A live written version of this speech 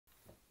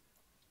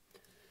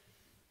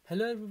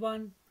Hello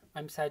everyone,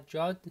 I'm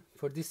Sajjad.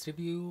 For this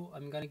review,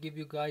 I'm gonna give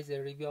you guys a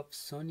review of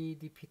Sony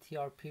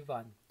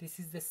DPT-RP1. This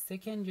is the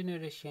second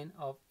generation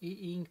of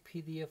e-ink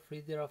PDF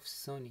reader of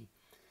Sony.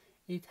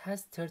 It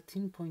has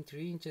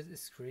 13.3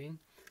 inches screen.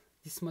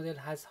 This model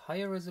has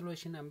higher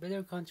resolution and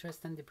better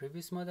contrast than the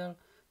previous model.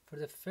 For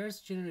the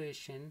first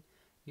generation,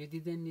 you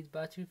didn't need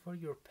battery for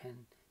your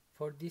pen.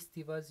 For this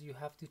device, you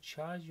have to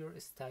charge your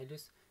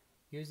stylus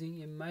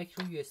using a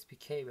micro USB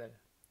cable.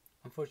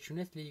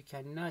 Unfortunately, you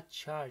cannot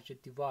charge the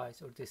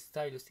device or the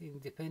stylus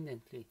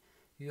independently.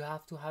 You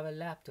have to have a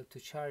laptop to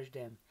charge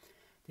them.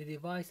 The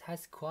device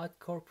has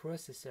quad-core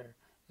processor,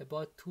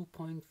 about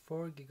 2.4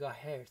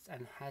 GHz,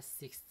 and has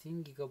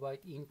 16 GB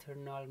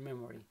internal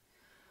memory.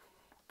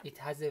 It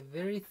has a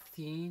very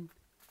thin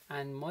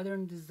and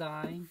modern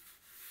design.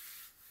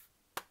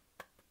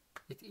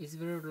 It is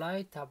very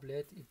light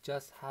tablet. It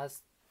just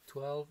has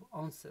 12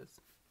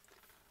 ounces.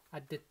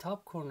 At the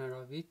top corner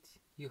of it,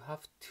 you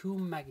have two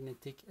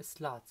magnetic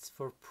slots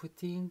for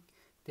putting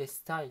the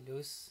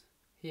stylus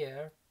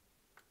here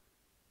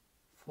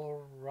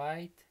for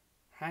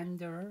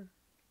right-hander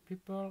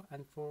people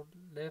and for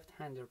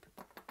left-hander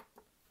people.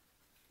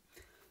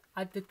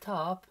 At the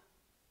top,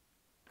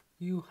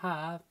 you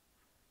have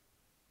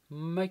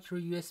micro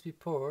USB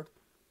port,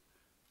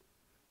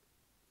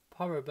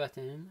 power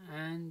button,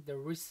 and the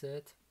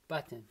reset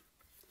button.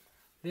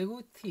 The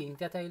good thing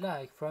that I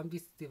like from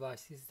this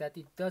device is that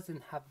it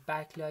doesn't have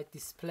backlight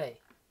display.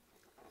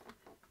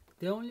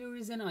 The only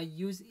reason I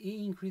use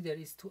e-ink reader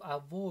is to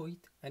avoid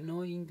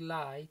annoying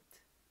light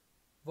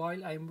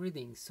while I'm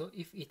reading. So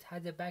if it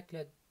had a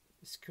backlight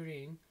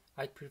screen,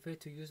 I'd prefer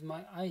to use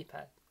my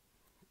iPad.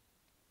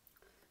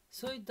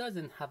 So it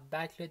doesn't have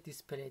backlight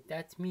display.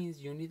 That means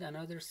you need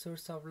another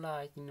source of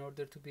light in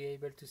order to be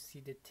able to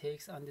see the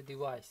text on the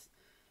device.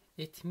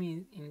 It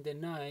means in the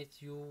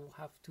night you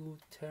have to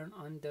turn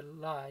on the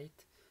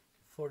light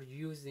for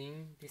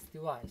using this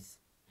device,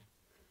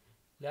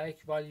 like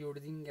while you're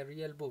reading a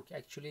real book.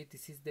 Actually,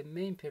 this is the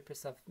main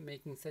purpose of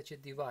making such a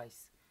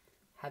device,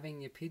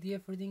 having a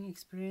PDF reading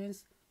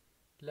experience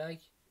like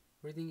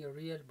reading a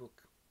real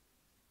book.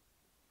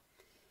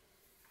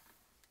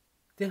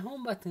 The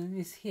home button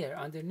is here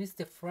underneath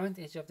the front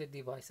edge of the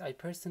device. I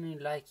personally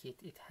like it.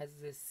 It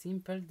has a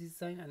simple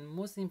design, and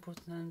most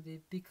importantly,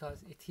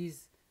 because it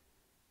is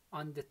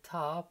on the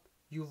top,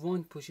 you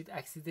won't push it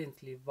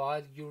accidentally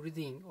while you're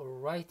reading or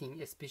writing,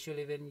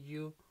 especially when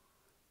you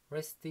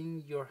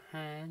resting your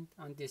hand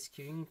on the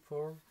screen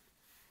for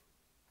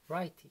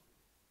writing.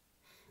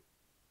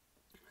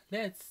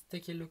 Let's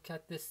take a look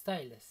at the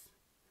stylus.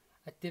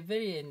 At the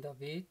very end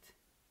of it,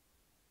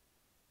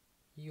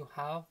 you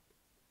have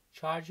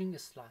charging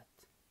slot.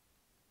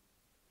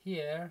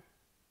 Here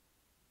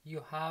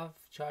you have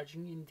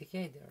charging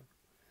indicator.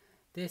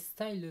 The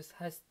stylus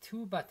has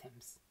two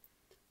buttons.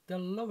 The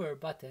lower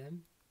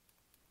button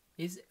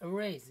is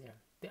eraser.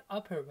 The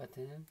upper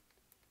button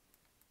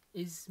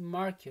is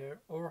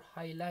marker or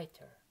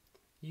highlighter.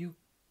 You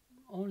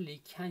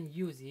only can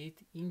use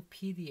it in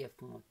PDF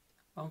mode.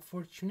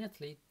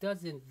 Unfortunately, it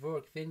doesn't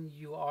work when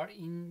you are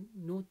in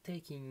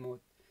note-taking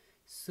mode,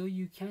 so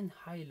you can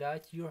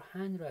highlight your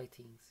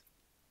handwritings.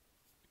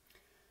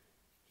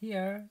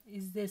 Here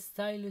is the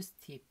stylus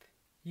tip.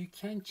 You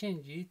can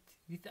change it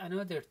with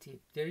another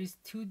tip. There is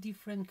two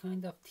different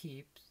kind of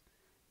tips.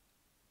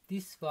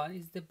 This one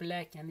is the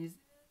black and is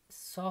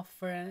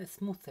softer and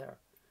smoother.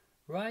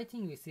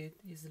 Writing with it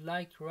is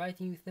like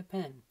writing with a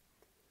pen.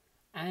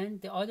 And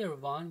the other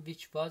one,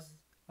 which was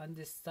on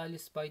the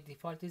stylus by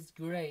default, is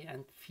gray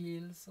and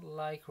feels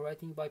like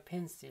writing by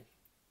pencil.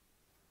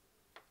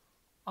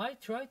 I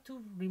tried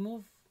to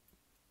remove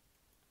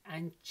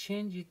and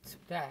change it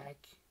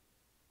back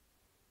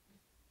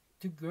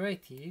to gray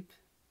tip,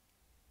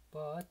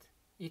 but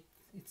it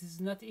is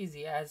not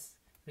easy, as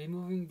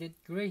removing the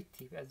gray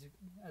tip,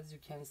 as you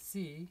can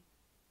see,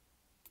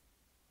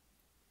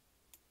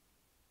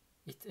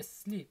 it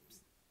slips,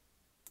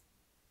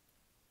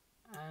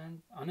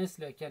 and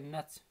honestly I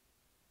cannot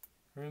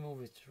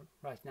remove it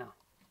right now.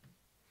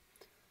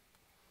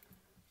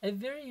 A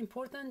very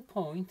important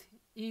point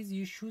is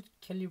you should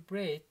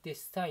calibrate the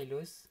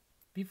stylus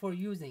before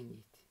using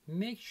it.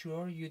 Make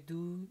sure you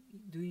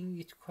doing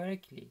it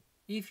correctly.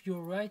 If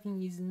your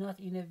writing is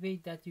not in a way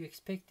that you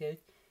expected,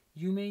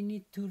 you may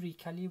need to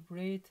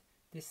recalibrate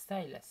the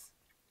stylus.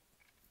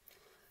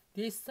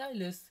 The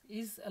stylus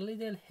is a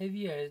little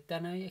heavier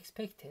than I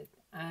expected,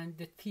 and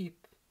the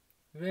tip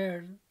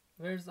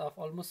wears off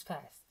almost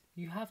fast.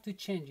 You have to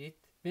change it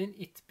when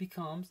it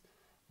becomes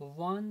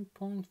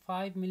 1.5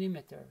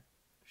 mm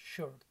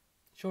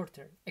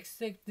shorter.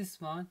 Except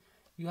this one,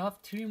 you have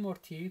 3 more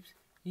tips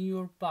in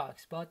your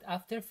box, but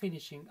after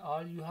finishing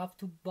all, you have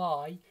to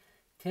buy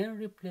 10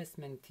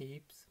 replacement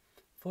tips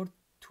for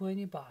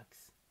 $20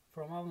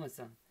 from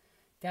Amazon.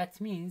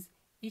 That means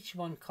each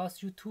one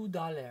costs you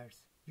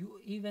 $2. You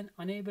even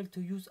unable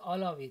to use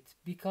all of it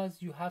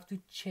because you have to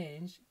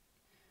change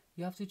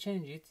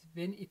it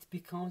when it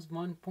becomes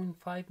 1.5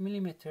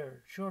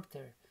 mm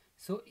shorter.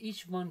 So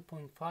each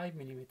 1.5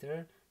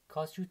 mm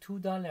costs you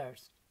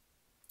 $2.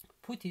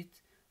 put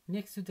it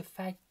next to the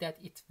fact that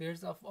it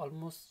wears off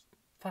almost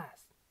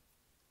fast.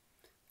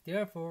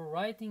 Therefore,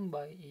 writing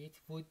by it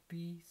would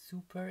be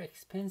super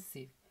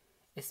expensive,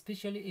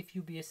 especially if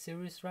you be a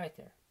serious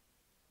writer.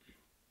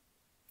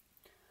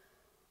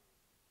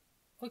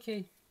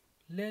 Okay,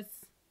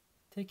 let's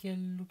take a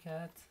look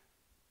at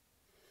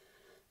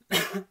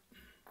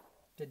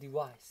the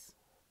device.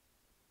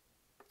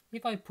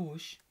 If I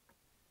push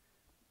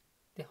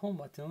the home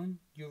button,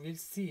 you will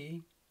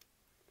see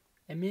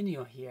a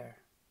menu here,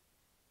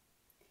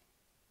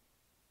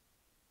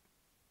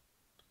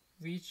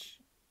 which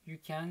you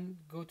can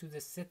go to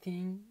the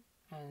setting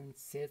and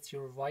set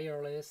your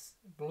wireless,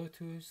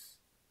 Bluetooth,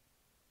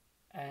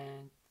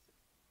 and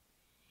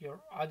your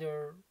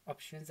other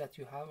options that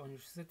you have on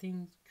your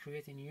settings,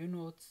 creating new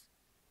notes,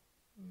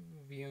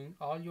 viewing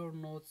all your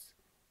notes,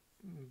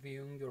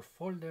 viewing your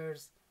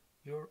folders,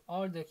 your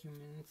all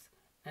documents,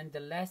 and the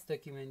last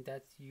document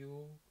that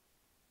you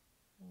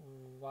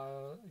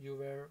while you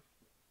were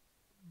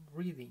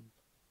reading.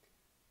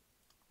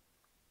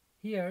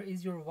 Here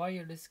is your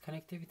wireless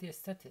connectivity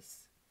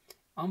status.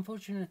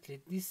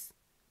 Unfortunately, this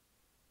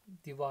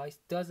device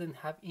doesn't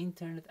have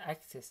internet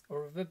access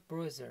or web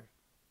browser.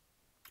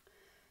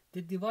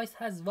 The device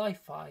has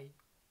Wi-Fi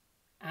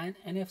and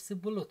NFC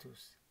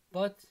Bluetooth,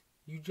 but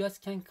you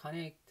just can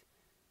connect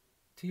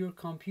to your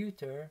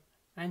computer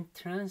and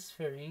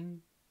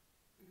transferring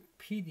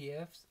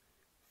PDFs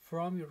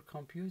from your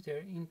computer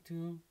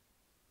into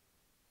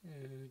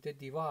the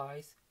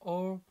device,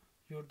 or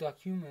your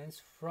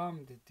documents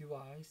from the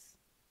device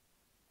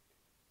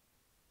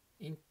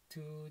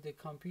into the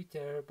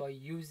computer by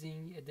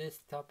using a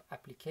desktop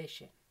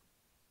application.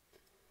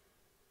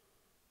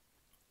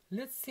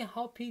 Let's see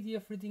how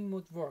PDF reading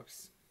mode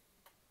works.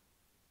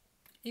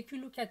 If you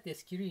look at the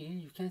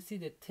screen, you can see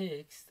the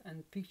text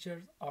and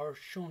pictures are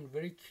shown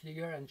very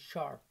clear and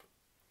sharp.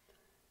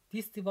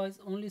 This device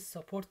only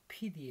supports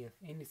PDF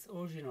in its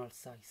original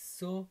size.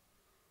 So,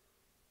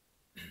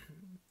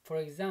 for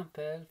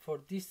example, for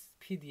this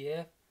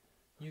PDF,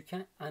 you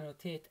can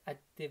annotate at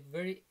the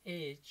very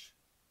edge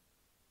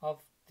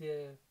of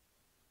the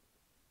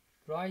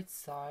right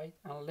side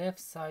and left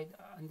side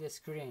on the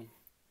screen.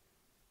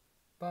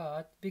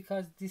 But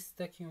because this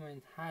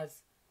document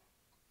has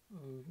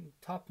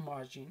top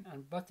margin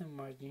and bottom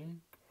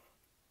margin,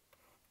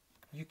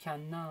 you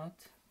cannot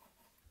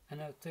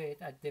annotate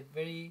at the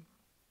very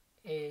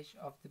edge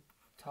of the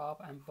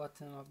top and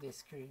bottom of the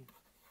screen.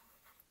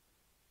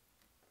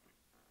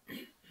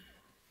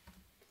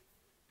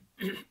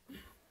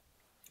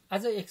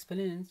 As I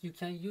explained, you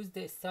can use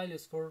the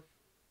stylus for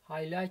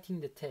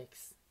highlighting the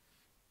text.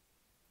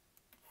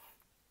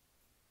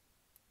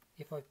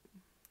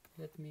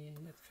 Let me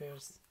at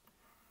first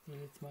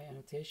delete my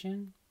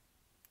annotation.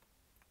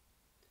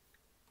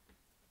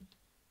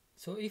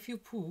 So if you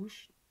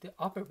push the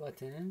upper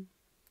button,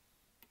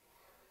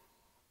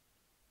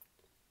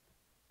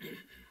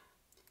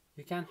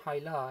 you can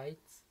highlight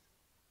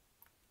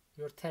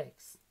your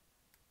text.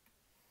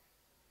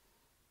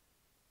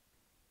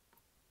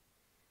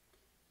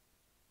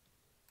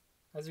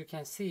 As you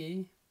can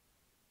see,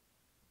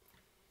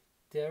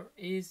 there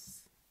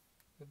is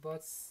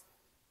about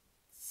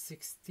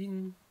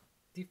 16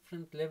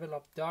 different level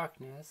of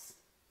darkness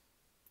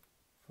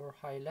for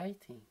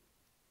highlighting,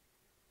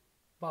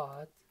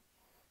 but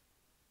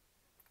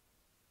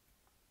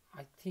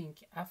I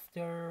think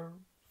after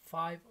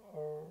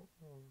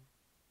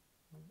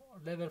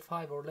level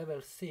 5 or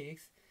level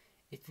 6,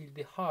 it will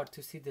be hard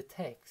to see the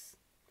text.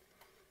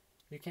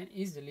 You can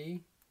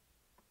easily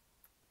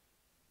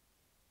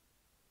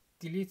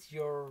delete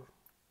your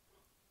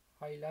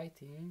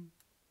highlighting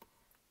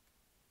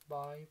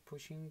by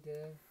pushing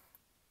the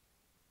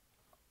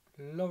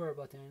lower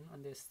button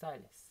on the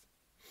stylus.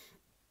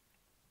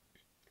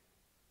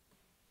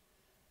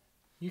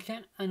 You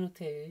can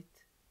annotate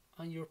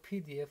on your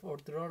PDF or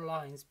draw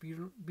lines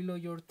below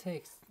your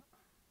text.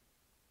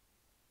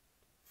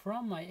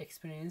 From my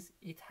experience,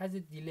 it has a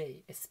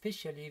delay,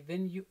 especially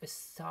when you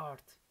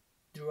start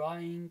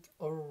drawing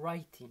or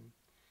writing.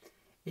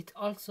 It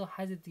also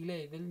has a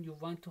delay when you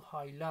want to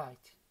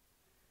highlight,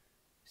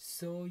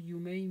 so you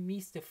may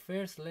miss the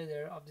first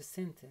letter of the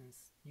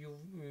sentence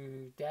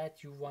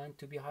that you want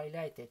to be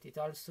highlighted. It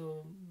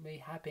also may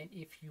happen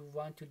if you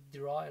want to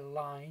draw a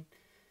line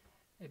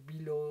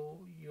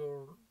below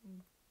your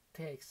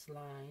text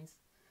lines,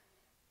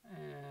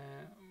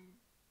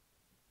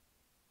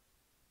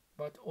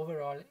 but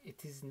overall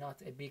it is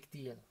not a big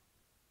deal.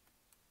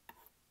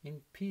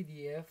 In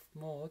PDF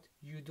mode,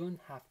 you don't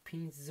have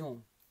pin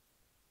zoom,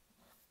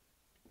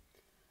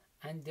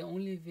 and the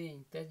only way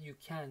that you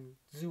can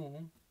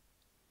zoom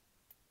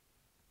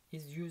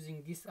is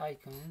using this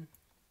icon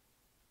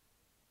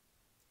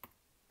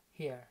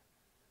here,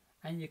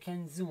 and you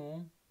can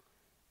zoom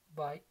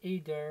by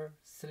either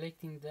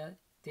selecting the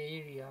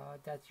area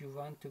that you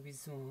want to be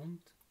zoomed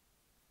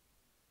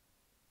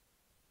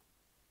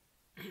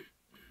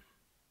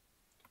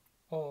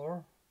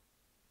or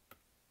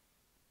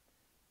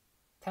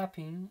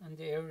tapping on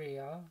the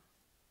area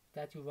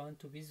that you want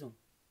to be zoomed.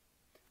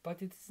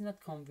 but it is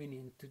not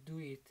convenient to do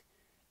it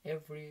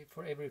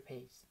for every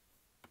page.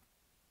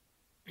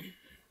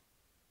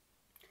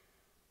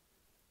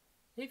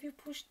 If you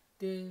push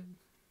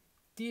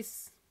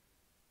these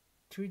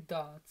three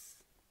dots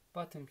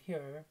bottom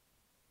here,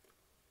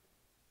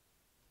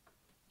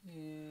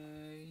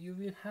 you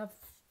will have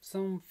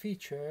some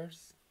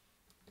features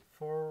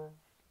for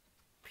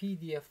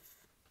PDF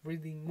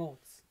reading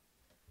modes.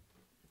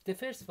 The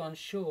first one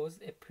shows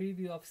a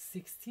preview of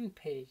 16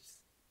 pages.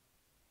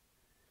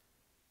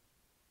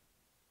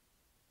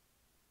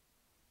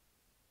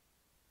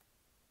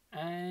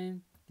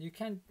 And you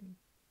can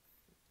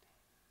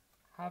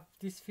have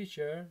this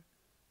feature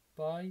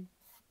by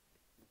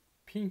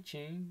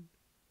pinching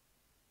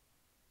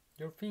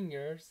your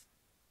fingers,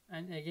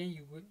 and again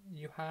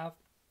you have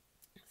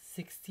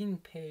 16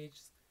 page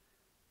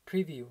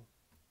preview.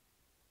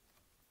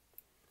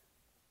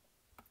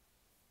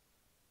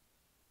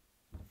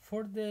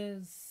 For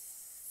the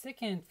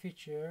second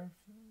feature,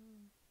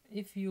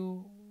 if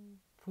you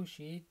push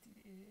it,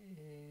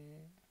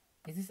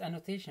 it is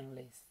annotation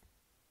list.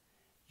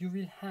 You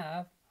will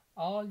have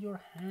all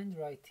your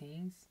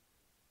handwritings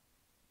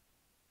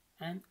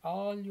and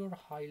all your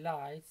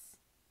highlights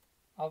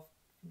of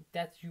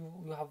that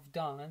you have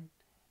done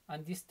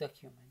on this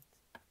document.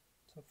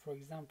 So for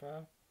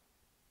example,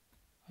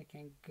 I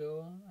can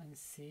go and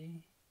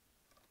see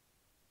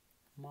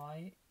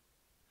my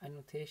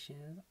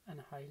annotations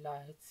and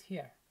highlights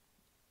here.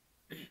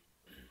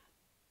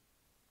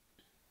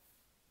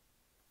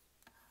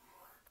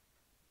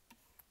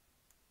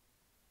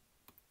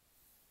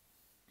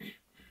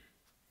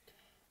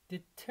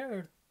 The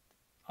third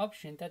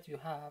option that you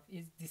have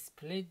is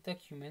display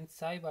documents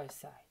side by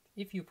side.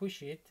 If you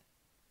push it,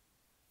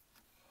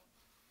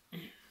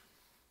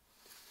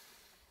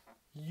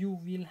 you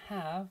will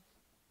have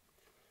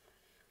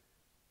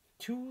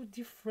two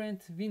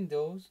different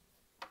windows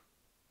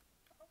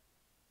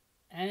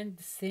and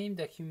the same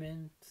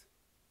document.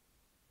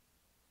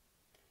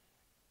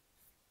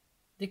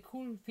 The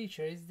cool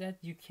feature is that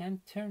you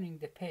can turn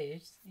the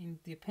page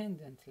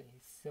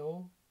independently.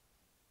 So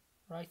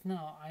right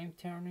now I'm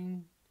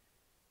turning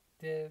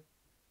the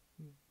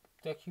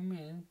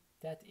document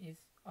that is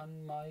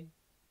on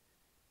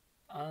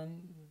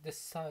the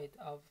side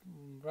of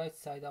right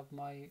side of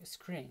my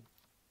screen.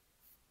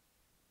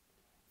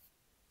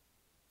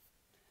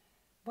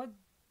 But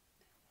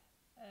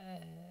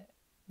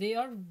they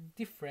are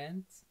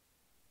different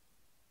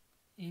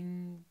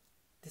in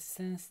the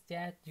sense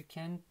that you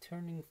can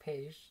turn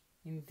page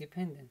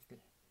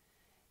independently.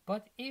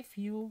 But if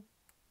you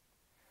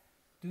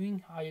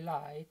doing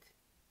highlight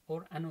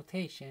or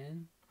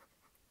annotation,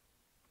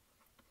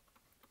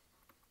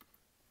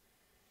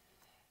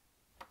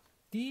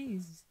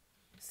 these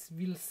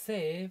will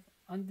save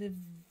on the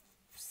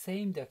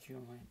same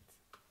document.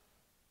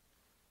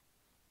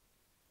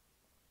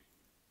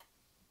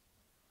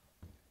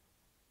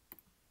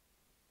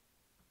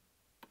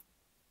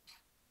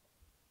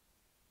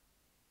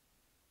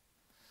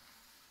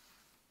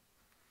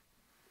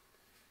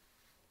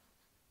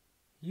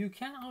 You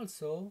can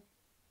also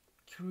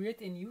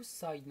create a new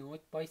side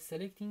note by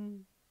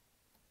selecting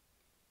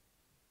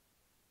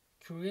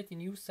create a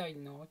new side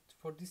note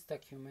for this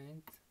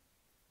document.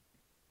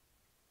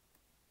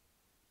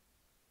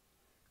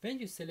 When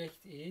you select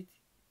it,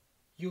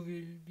 you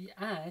will be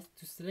asked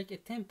to select a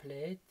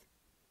template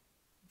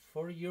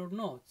for your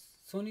notes.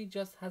 Sony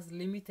just has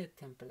limited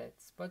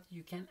templates, but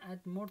you can add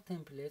more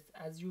templates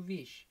as you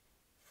wish.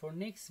 For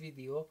next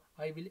video,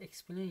 I will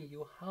explain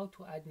you how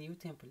to add new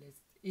templates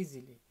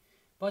easily.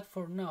 But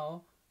for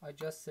now, I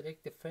just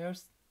select the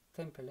first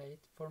template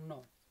for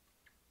notes.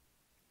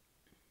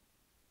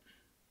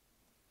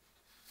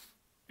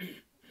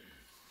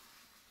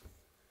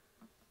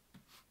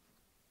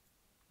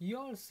 You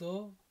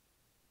also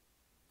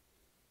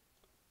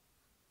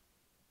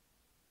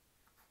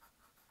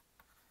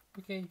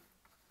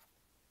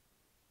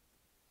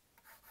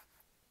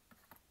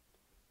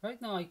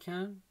right now I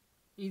can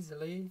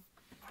easily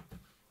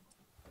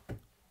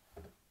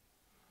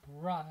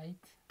write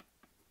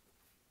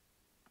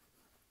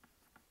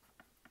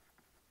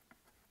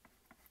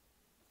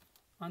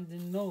on the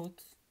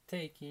note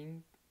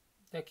taking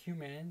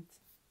document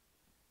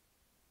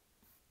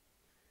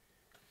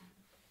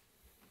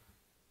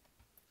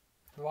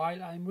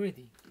while I'm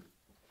reading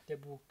the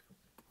book.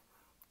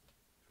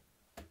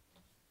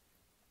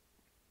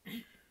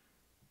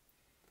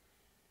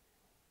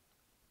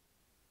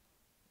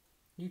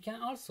 You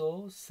can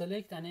also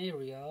select an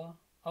area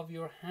of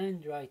your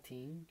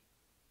handwriting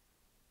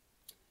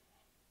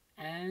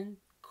and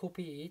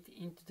copy it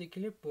into the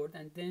clipboard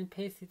and then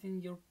paste it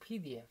in your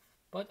PDF.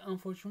 But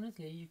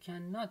unfortunately, you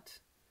cannot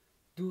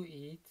do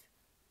it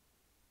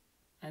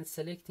and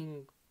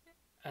selecting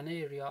an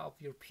area of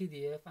your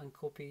PDF and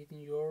copy it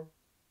in your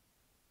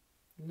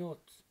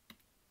notes.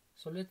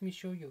 So let me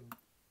show you.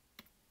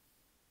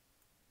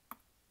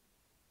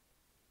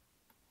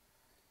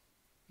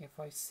 If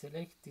I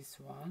select this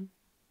one,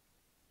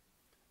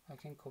 I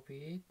can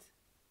copy it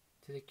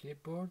to the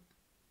clipboard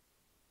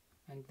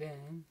and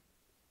then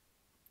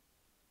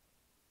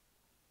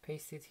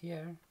paste it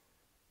here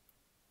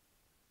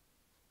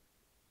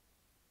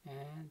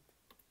and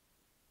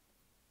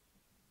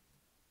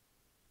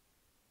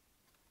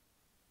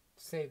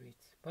save it,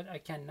 but I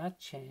cannot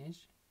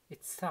change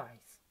its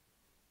size.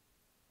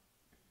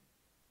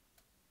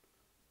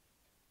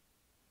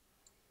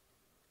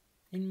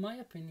 In my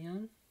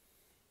opinion,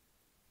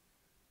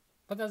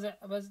 but as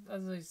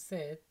I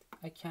said,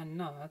 I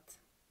cannot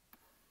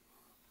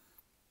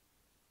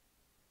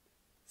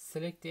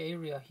select the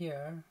area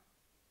here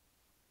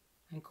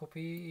and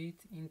copy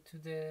it into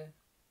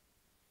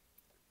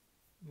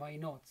my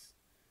notes.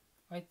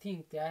 I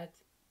think that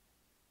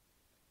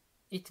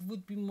it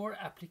would be more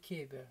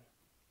applicable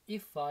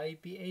if I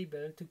be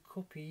able to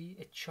copy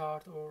a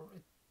chart or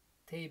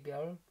a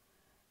table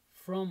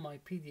from my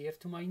PDF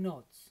to my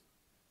notes.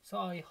 So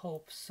I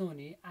hope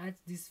Sony adds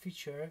this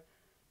feature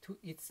to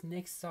its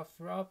next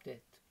software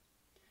update.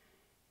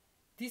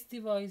 This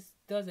device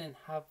doesn't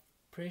have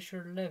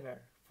pressure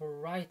lever for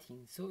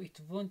writing, so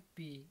it won't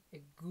be a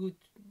good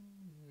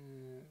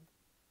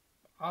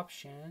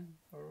option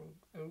or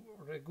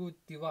a good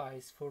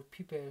device for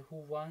people who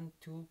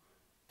want to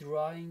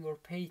drawing or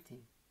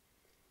painting.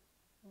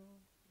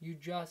 You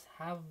just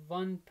have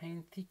one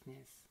pen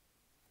thickness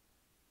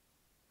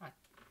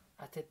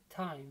at a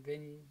time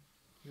when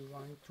you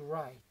want to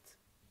write,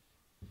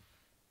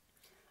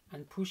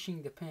 and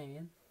pushing the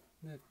pen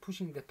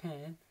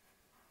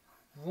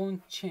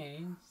won't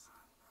change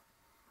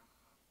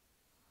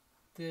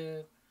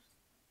the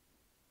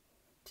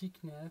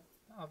thickness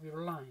of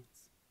your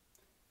lines,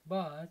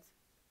 but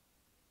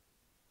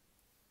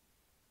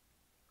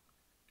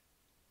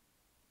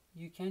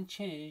you can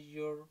change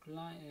your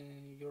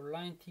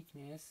line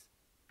thickness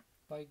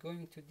by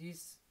going to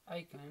this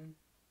icon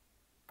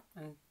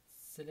and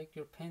select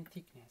your pen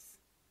thickness.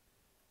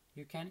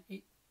 You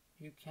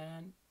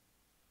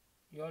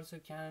also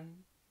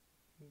can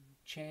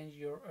change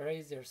your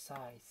eraser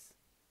size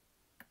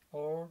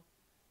or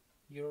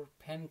your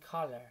pen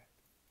color.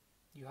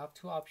 You have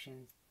two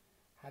options,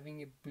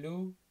 having a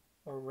blue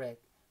or red,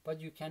 but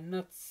you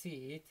cannot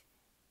see it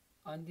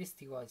on this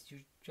device. You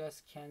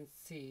just can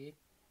see it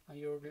on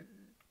your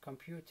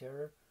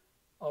computer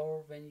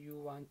or when you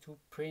want to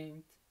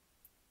print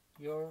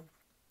your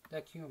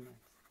document.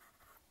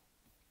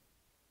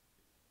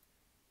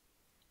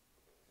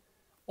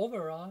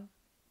 Overall,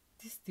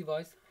 this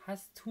device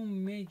has two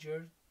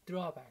major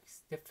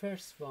drawbacks. The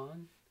first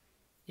one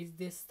is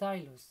the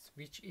stylus,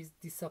 which is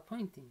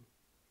disappointing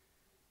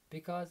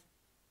because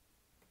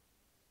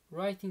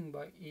writing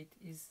by it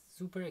is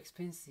super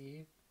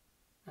expensive,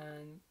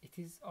 and it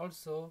is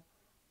also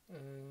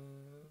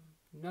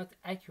not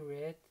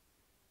accurate,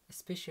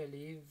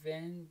 especially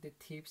when the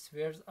tips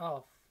wears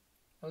off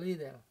a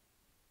little.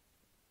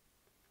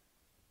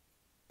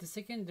 The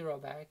second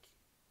drawback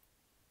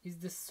is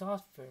the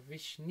software,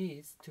 which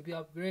needs to be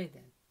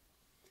upgraded.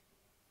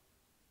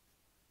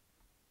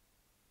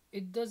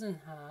 It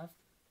doesn't have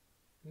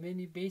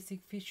many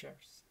basic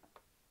features.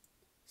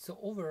 So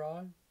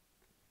overall,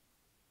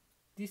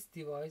 this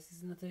device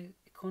is not an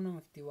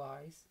economic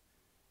device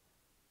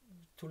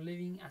to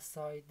leaving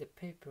aside the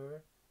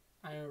paper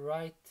and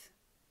write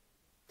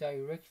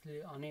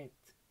directly on it.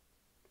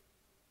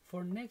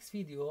 For next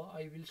video,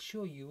 I will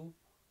show you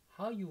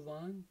how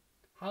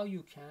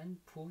you can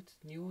put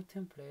new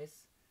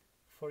templates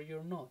for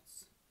your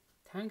notes.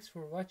 Thanks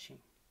for watching.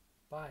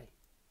 Bye.